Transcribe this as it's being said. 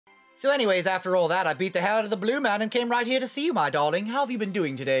So anyways, after all that, I beat the hell out of the blue man and came right here to see you, my darling. How have you been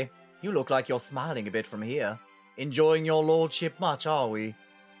doing today? You look like you're smiling a bit from here. Enjoying your lordship much, are we?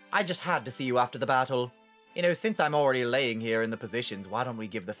 I just had to see you after the battle. You know, since I'm already laying here in the positions, why don't we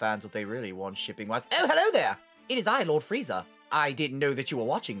give the fans what they really want shipping-wise? Oh, hello there! It is I, Lord Frieza. I didn't know that you were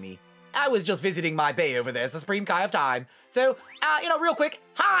watching me. I was just visiting my bay over there, Supreme Kai of Time. So, you know, real quick,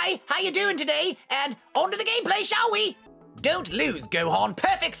 hi, how you doing today? And on to the gameplay, shall we? Don't lose, Gohan,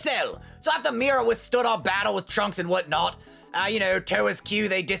 perfect cell. So after Mira withstood our battle with Trunks and whatnot, you know, Toa's Q,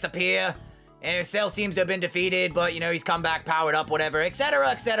 they disappear. Cell seems to have been defeated, but, you know, he's come back, powered up, whatever,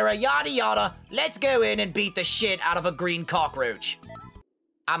 etc., yada yada. Let's go in and beat the shit out of a green cockroach.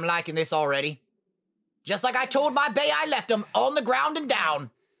 I'm liking this already. Just like I told my bay I left him, on the ground and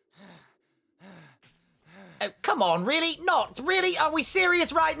down. Oh, come on, really? Not really? Are we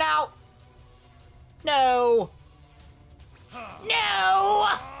serious right now? No. No!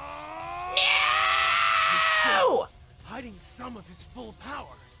 No! Hiding some of his full power.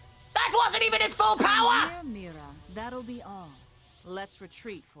 That wasn't even his full power! Mira, that'll be all. Let's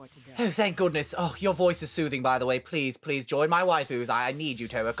retreat for today. Oh, thank goodness. Oh, your voice is soothing, by the way. Please, please join my waifus. I need you,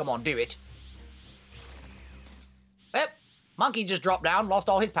 Toa. Come on, do it. Oh, Monkey just dropped down, lost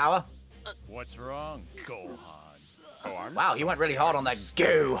all his power. What's wrong, Gohan? Oh, I'm wow, he went really hard on that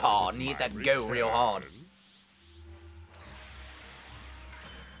Gohan. He hit that go real hard.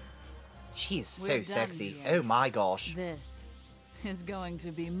 She's so sexy. Here. Oh my gosh. This is going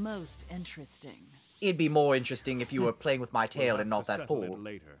to be most interesting. It'd be more interesting if you were playing with my tail and not that pool.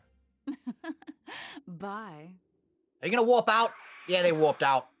 Later. Bye. Are you gonna warp out? Yeah, they warped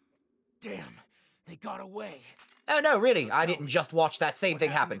out. Damn, they got away. Oh no, really? I didn't just watch that same thing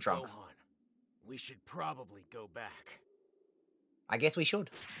happen, Trunks. We should probably go back. I guess we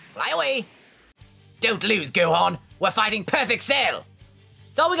should. Fly away! Don't lose, Gohan! We're fighting Perfect Cell!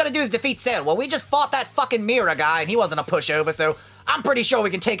 So all we gotta do is defeat Cell. Well, we just fought that fucking Mira guy, and he wasn't a pushover, so I'm pretty sure we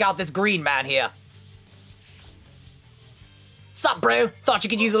can take out this green man here. Sup, bro? Thought you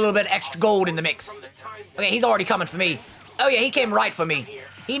could use a little bit of extra gold in the mix. Okay, he's already coming for me. Oh yeah, he came right for me.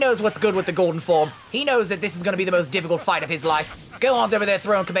 He knows what's good with the golden form. He knows that this is gonna be the most difficult fight of his life. Gohan's over there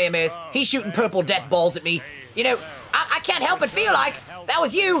throwing Kamehamehas. He's shooting purple death balls at me. You know, I can't help but feel like that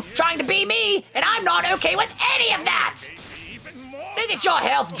was you trying to be me, and I'm not okay with any of that! Look at your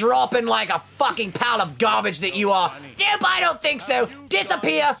health dropping like a fucking pile of garbage that you are. Nope, I don't think so.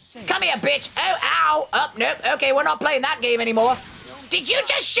 Disappear. Come here, bitch. Oh, ow. Oh, nope. Okay, we're not playing that game anymore. Did you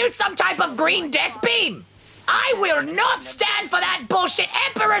just shoot some type of green death beam? I will not stand for that bullshit.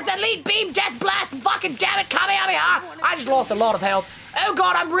 Emperor's Elite Beam Death Blast. Fucking damn it. Kamehameha. I just lost a lot of health. Oh,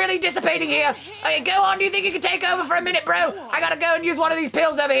 God, I'm really dissipating here. Okay, go on. Do you think you can take over for a minute, bro? I gotta go and use one of these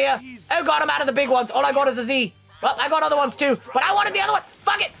pills over here. Oh, God, I'm out of the big ones. All I got is a Z. Well, I got other ones too, but I wanted the other one.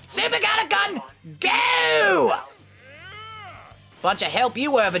 Fuck it. Super got a gun. Go! Bunch of help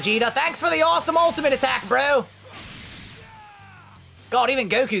you were, Vegeta. Thanks for the awesome ultimate attack, bro. God, even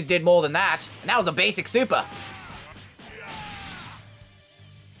Goku's did more than that. And that was a basic super.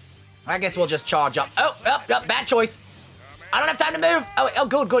 I guess we'll just charge up. Oh, bad choice. I don't have time to move. Oh,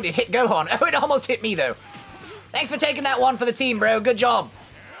 good. It hit Gohan. Oh, it almost hit me, though. Thanks for taking that one for the team, bro. Good job.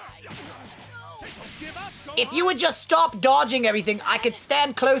 If you would just stop dodging everything, I could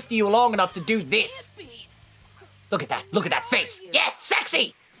stand close to you long enough to do this. Look at that. Look at that face. Yes,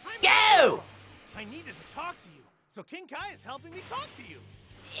 sexy. Go! I needed to talk to you, so King Kai is helping me talk to you.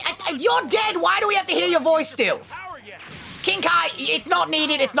 You're dead. Why do we have to hear your voice still? King Kai, it's not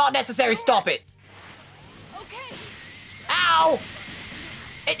needed. It's not necessary. Stop it. Okay. Ow!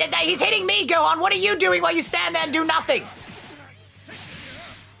 He's hitting me, Gohan. What are you doing while you stand there and do nothing?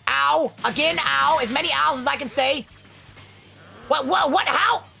 Ow. Again, ow. As many ows as I can say. What,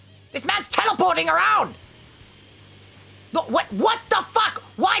 how? This man's teleporting around. Look, what the fuck?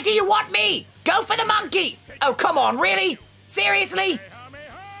 Why do you want me? Go for the monkey. Oh, come on, really? Seriously?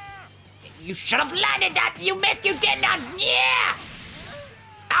 You should have landed that. You missed, you did not. Yeah.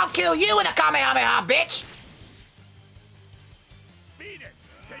 I'll kill you with a Kamehameha, bitch.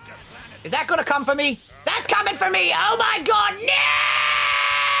 Is that gonna come for me? That's coming for me. Oh my God, no!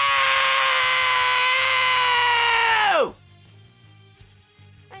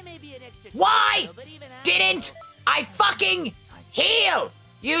 Why didn't I fucking heal?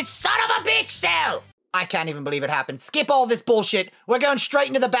 You son of a bitch, Cell! I can't even believe it happened. Skip all this bullshit. We're going straight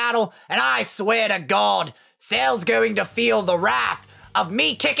into the battle, and I swear to God, Cell's going to feel the wrath of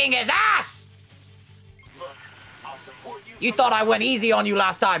me kicking his ass! You thought I went easy on you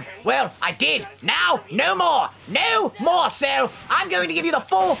last time. Well, I did. Now, no more. No more, Cell. I'm going to give you the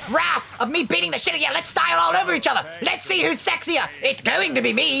full wrath of me beating the shit out of you. Let's style all over each other. Let's see who's sexier. It's going to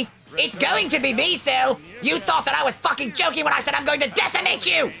be me. It's going to be me, Cell. You thought that I was fucking joking when I said I'm going to decimate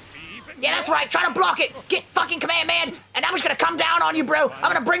you. Yeah, that's right. Try to block it. Get fucking Command Man, and I'm just gonna come down on you, bro.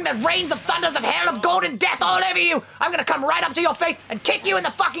 I'm gonna bring the rains of thunders of hell of golden death all over you. I'm gonna come right up to your face and kick you in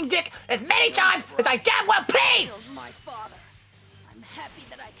the fucking dick as many times as I damn well please. My father. I'm happy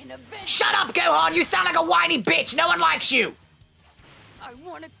that I can avenge. Shut up, Gohan. You sound like a whiny bitch. No one likes you. I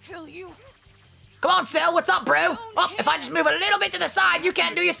want to kill you. Come on, Cell. What's up, bro? Oh, if I just move a little bit to the side, you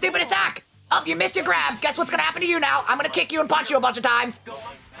can't do your stupid attack. Oh, you missed your grab. Guess what's gonna happen to you now? I'm gonna kick you and punch you a bunch of times.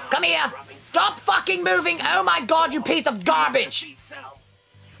 Come here. Stop fucking moving. Oh my god, you piece of garbage.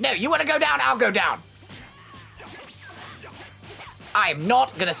 No, you want to go down? I'll go down. I am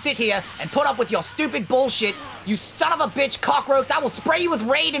not gonna sit here and put up with your stupid bullshit. You son of a bitch cockroach. I will spray you with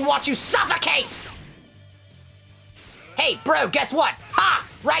Raid and watch you suffocate. Hey, bro, guess what? Ha!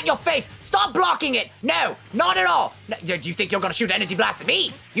 Right in your face. Stop blocking it. No, not at all. No, do you think you're gonna shoot energy blast at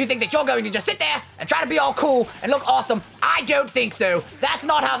me? You think that you're going to just sit there and try to be all cool and look awesome? I don't think so. That's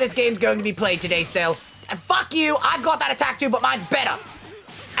not how this game's going to be played today, Cell. And fuck you. I've got that attack too, but mine's better.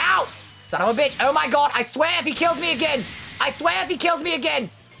 Ow! Son of a bitch. Oh my god. I swear if he kills me again. I swear if he kills me again.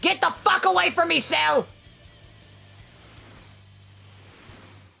 Get the fuck away from me, Cell.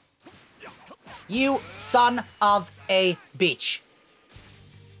 You son of a bitch.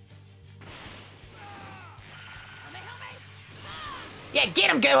 Yeah,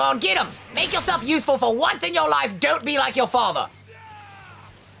 get him, Gohan, get him! Make yourself useful for once in your life, don't be like your father!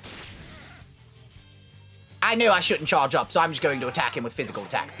 I knew I shouldn't charge up, so I'm just going to attack him with physical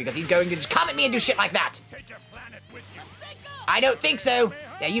attacks, because he's going to just come at me and do shit like that! I don't think so!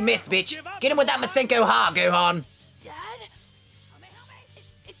 Yeah, you missed, bitch. Get him with that Masenko Ha, Gohan! Dad?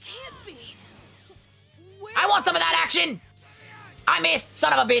 It can't be. I want some of that action! I missed,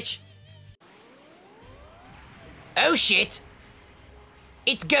 son of a bitch! Oh shit!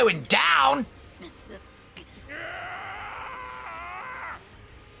 It's going down!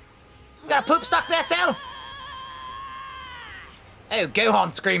 You got a poop stuck there, Cell? Oh,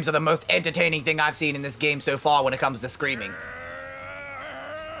 Gohan screams are the most entertaining thing I've seen in this game so far when it comes to screaming.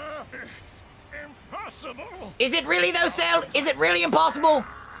 Impossible! Is it really though, Cell? Is it really impossible?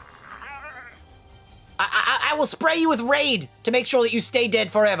 I will spray you with Raid to make sure that you stay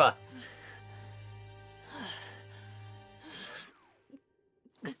dead forever.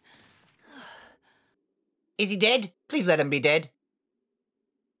 Is he dead? Please let him be dead.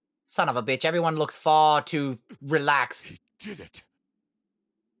 Son of a bitch, everyone looks far too relaxed. He did it.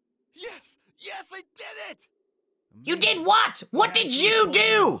 Yes! Yes, I did it! You did what? What did you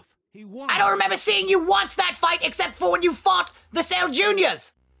do? He won. I don't remember seeing you once that fight except for when you fought the Cell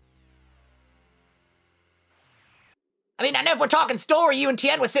Juniors. I mean, I know if we're talking story, you and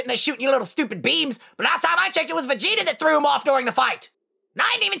Tien were sitting there shooting your little stupid beams, but last time I checked it was Vegeta that threw him off during the fight. And I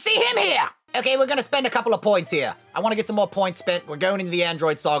didn't even see him here. Okay, we're gonna spend a couple of points here. I want to get some more points spent. We're going into the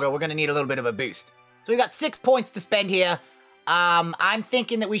Android Saga. We're gonna need a little bit of a boost. So we got 6 points to spend here. I'm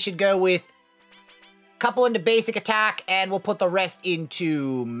thinking that we should go with a couple into basic attack, and we'll put the rest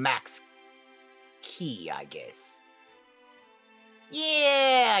into max key, I guess.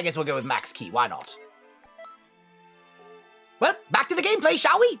 Yeah, I guess we'll go with max key. Why not? Well, back to the gameplay,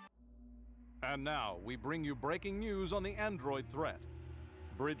 shall we? And now, we bring you breaking news on the android threat.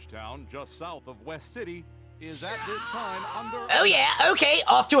 Bridgetown, just south of West City, is at this time under... Oh yeah, okay,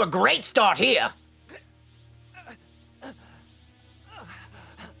 off to a great start here.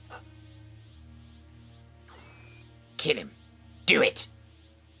 Kill him. Do it.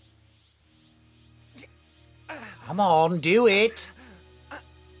 Come on, do it.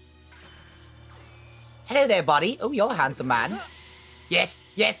 Hello there, buddy. Oh, you're a handsome man. Yes,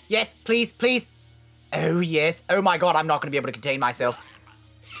 yes, yes, please, please. Oh, yes. Oh my god, I'm not going to be able to contain myself.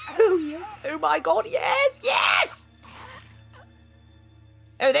 Oh, yes. Oh my god, yes, yes!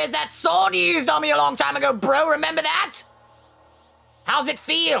 Oh, there's that sword you used on me a long time ago, bro. Remember that? How's it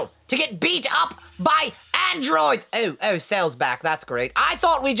feel to get beat up by androids? Oh, Cell's back. That's great. I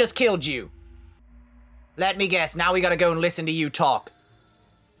thought we just killed you. Let me guess. Now we gotta go and listen to you talk.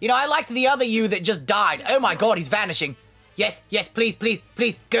 You know, I liked the other you that just died. Oh my god, he's vanishing. Yes, yes, please, please,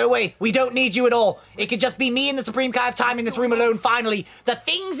 please, go away. We don't need you at all. It could just be me and the Supreme Kai of Time in this room alone, finally. The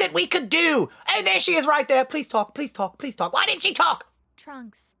things that we could do. Oh, there she is right there. Please talk, please talk, please talk. Why didn't she talk?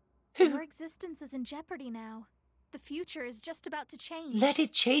 Trunks, your existence is in jeopardy now. The future is just about to change. Let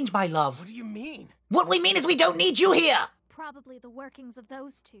it change, my love. What do you mean? What we mean is we don't need you here. Probably the workings of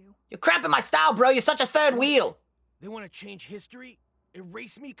those two. You're cramping my style, bro. You're such a third wheel. They want to change history?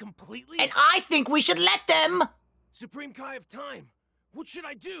 Erase me completely? And I think we should let them... Supreme Kai of Time, what should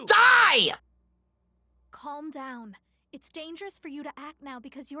I do? Die! Calm down. It's dangerous for you to act now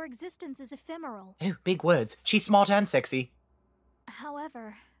because your existence is ephemeral. Ooh, big words. She's smart and sexy.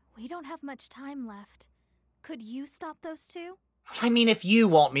 However, we don't have much time left. Could you stop those two? I mean, if you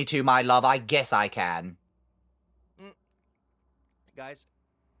want me to, my love, I guess I can. Guys,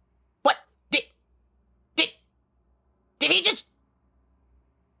 What? Did he just...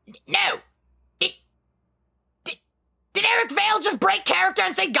 No! Did Eric Vale just break character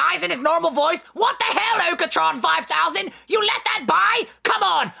and say guys in his normal voice? What the hell, Okatron 5000? You let that by? Come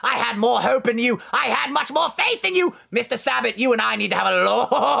on! I had more hope in you. I had much more faith in you. Mr. Sabat, you and I need to have a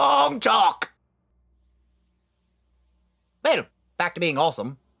long talk. Well, back to being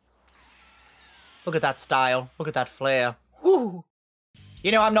awesome. Look at that style. Look at that flair. Whew.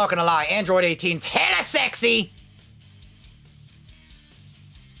 You know, I'm not gonna lie. Android 18's hella sexy.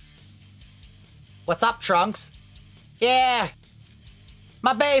 What's up, Trunks? Yeah.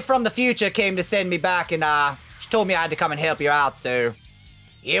 My bae from the future came to send me back and, she told me I had to come and help you out, so...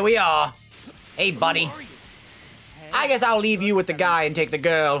 Here we are. Hey, buddy. I guess I'll leave you with the guy and take the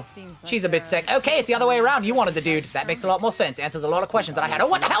girl. She's a bit sick. Okay, it's the other way around. You wanted the dude. That makes a lot more sense. Answers a lot of questions that I had. Oh,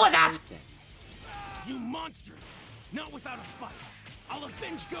 what the hell was that? you monsters! Not without a fight. I'll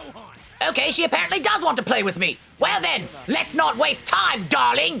avenge Gohan. Okay, she apparently does want to play with me. Well then, let's not waste time,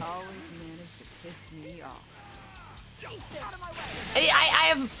 darling. Always manage to piss me off.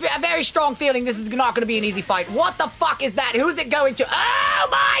 I have a very strong feeling this is not going to be an easy fight. What the fuck is that? Who's it going to? Oh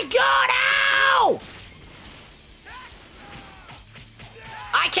my god, ow!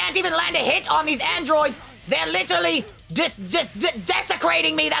 I can't even land a hit on these androids. They're literally just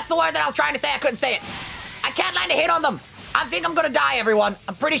desecrating me. That's the word that I was trying to say. I couldn't say it. I can't land a hit on them. I think I'm going to die, everyone.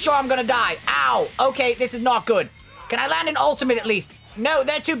 I'm pretty sure I'm going to die. Ow. Okay, this is not good. Can I land an ultimate at least? No,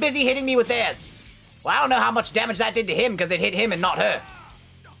 they're too busy hitting me with theirs. Well, I don't know how much damage that did to him because it hit him and not her.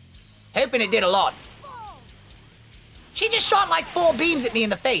 Hoping it did a lot. She just shot like 4 beams at me in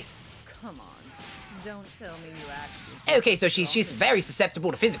the face. Come on. Don't tell me you actually... Okay, so she's very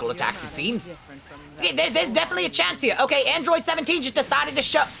susceptible to physical attacks, it seems. Different from Yeah, there's definitely a chance here. Okay, Android 17 just decided to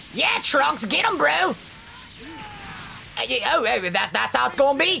show... Yeah, Trunks, get him, bro! That's how it's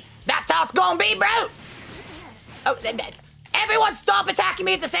gonna be? That's how it's gonna be, bro! Oh, everyone stop attacking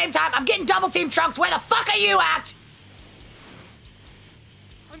me at the same time! I'm getting double team, Trunks! Where the fuck are you at?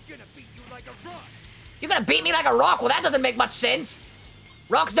 I'm gonna beat you like a rock. You're gonna beat me like a rock? Well, that doesn't make much sense.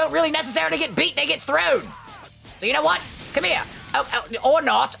 Rocks don't really necessarily get beat, they get thrown. So you know what? Come here. Or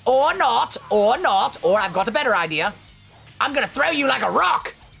not, or I've got a better idea. I'm gonna throw you like a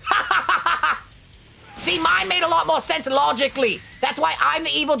rock. See, mine made a lot more sense logically. That's why I'm the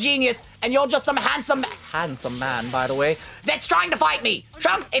evil genius, and you're just some handsome man, by the way, that's trying to fight me.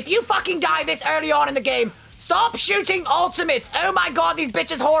 Trunks, if you fucking die this early on in the game, stop shooting ultimates. Oh my god, these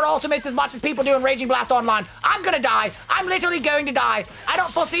bitches hoard ultimates as much as people do in Raging Blast Online. I'm gonna die. I'm literally going to die. I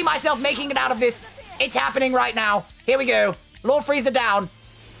don't foresee myself making it out of this. It's happening right now. Here we go. Lord Frieza down.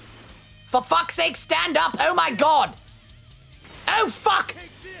 For fuck's sake, stand up. Oh my god. Oh, fuck.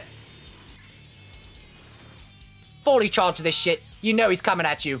 Fully charged to this shit. You know he's coming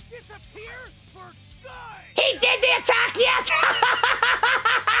at you. Disappear for good. He did the attack, yes!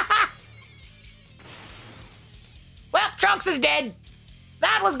 Well, Trunks is dead.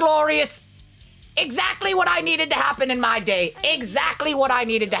 That was glorious. Exactly what I needed to happen in my day. Exactly what I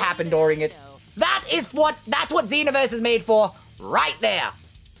needed to happen during it. That's what XenoVerse is made for, right there.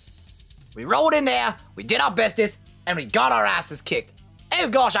 We rolled in there, we did our bestest, and we got our asses kicked. Oh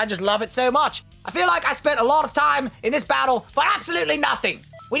gosh, I just love it so much. I feel like I spent a lot of time in this battle for absolutely nothing.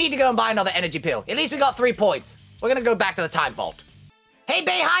 We need to go and buy another energy pill. At least we got 3 points. We're gonna go back to the time vault. Hey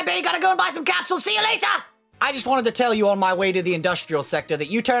bae, hi bae, gotta go and buy some capsules. See you later. I just wanted to tell you on my way to the industrial sector that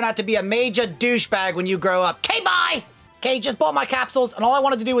you turn out to be a major douchebag when you grow up. Okay, bye. Okay, just bought my capsules, and all I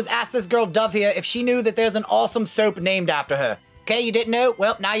wanted to do was ask this girl Dove here if she knew that there's an awesome soap named after her. Okay, you didn't know?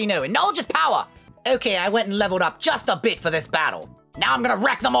 Well, now you know. And knowledge is power. Okay, I went and leveled up just a bit for this battle. Now I'm gonna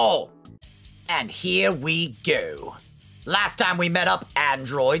wreck them all. And here we go. Last time we met up,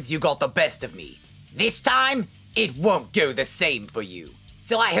 androids, you got the best of me. This time, it won't go the same for you.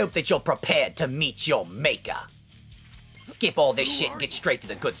 So I hope that you're prepared to meet your maker. Skip all this shit and get straight to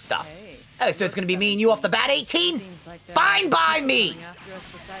the good stuff. Hey. Oh, so it's gonna be me and you off the bat, 18? Seems like they're Fine by me! going after us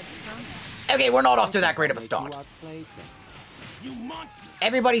besides Trunks. Okay, we're not off to that great of a start. You monsters.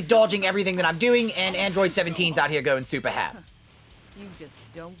 Everybody's dodging everything that I'm doing, and Android 17's out here going super ham. You just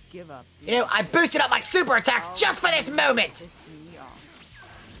don't give up. do You know, I boosted up my super attacks just for this moment! Piss me off.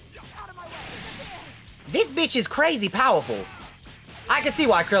 This bitch is crazy powerful. I can see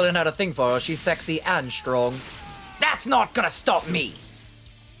why Krillin had a thing for her. She's sexy and strong. That's not gonna stop me.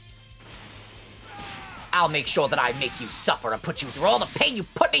 I'll make sure that I make you suffer and put you through all the pain you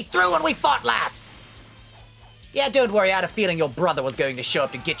put me through when we fought last. Yeah, don't worry, I had a feeling your brother was going to show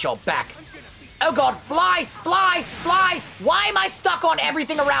up to get your back. Oh god, fly, fly, fly! Why am I stuck on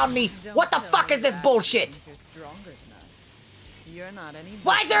everything around me? What the fuck is this bullshit? You're stronger than us. You're not any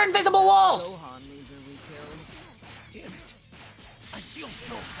Why is there invisible walls? Gohan loser we killed. Damn it. I feel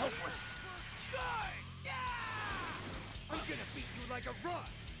so helpless. I'm gonna beat you like a rug.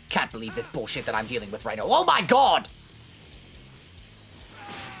 Can't believe this bullshit that I'm dealing with right now. Oh my god!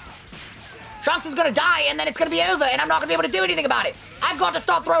 Trunks is gonna die, and then it's gonna be over, and I'm not gonna be able to do anything about it. I've got to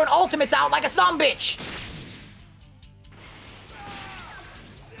start throwing ultimates out like a sumbitch.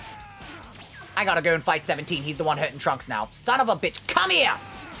 I gotta go and fight 17. He's the one hurting Trunks now. Son of a bitch. Come here!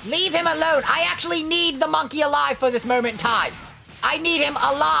 Leave him alone. I actually need the monkey alive for this moment in time. I need him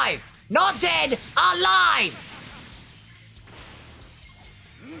alive. Not dead. Alive!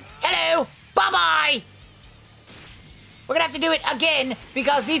 Hello! Bye-bye! We're gonna have to do it again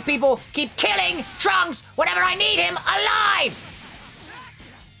because these people keep killing Trunks whenever I need him alive!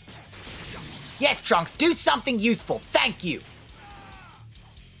 Yes, Trunks, do something useful. Thank you.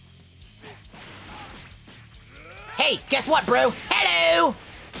 Hey, guess what, bro? Hello!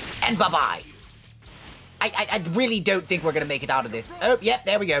 And bye-bye. I really don't think we're gonna make it out of this. Oh, yep,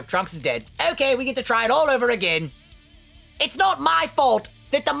 there we go. Trunks is dead. Okay, we get to try it all over again. It's not my fault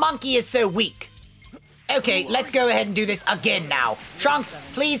that the monkey is so weak. Okay, let's go ahead and do this again now. Trunks,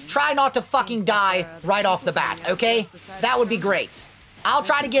 please try not to fucking die right off the bat, okay? That would be great. I'll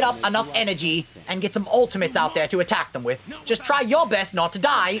try to get up enough energy and get some ultimates out there to attack them with. Just try your best not to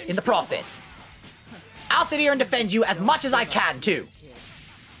die in the process. I'll sit here and defend you as much as I can, too.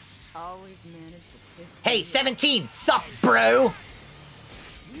 Always manage to piss Hey, 17, sup, bro?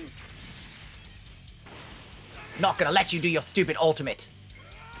 Not gonna let you do your stupid ultimate.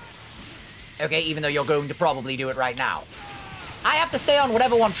 Okay, even though you're going to probably do it right now. I have to stay on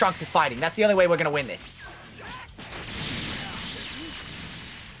whatever one Trunks is fighting. That's the only way we're gonna win this.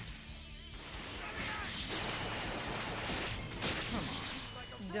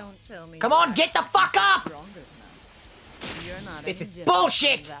 Don't tell me. Come on, get the fuck up! Stronger than us. You're not This any is different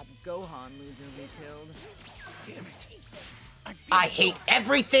bullshit! from that Gohan loser we killed. Damn it. I hate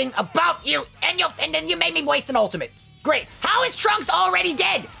everything about you, and then you made me waste an ultimate. Great. How is Trunks already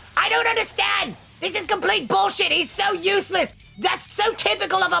dead? I don't understand. This is complete bullshit. He's so useless. That's so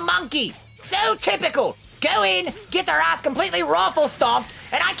typical of a monkey. So typical. Go in, get their ass completely raffle stomped,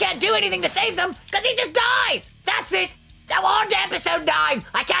 and I can't do anything to save them because he just dies. That's it. I'm on to episode 9.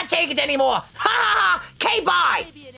 I can't take it anymore. Ha ha ha. Okay, bye.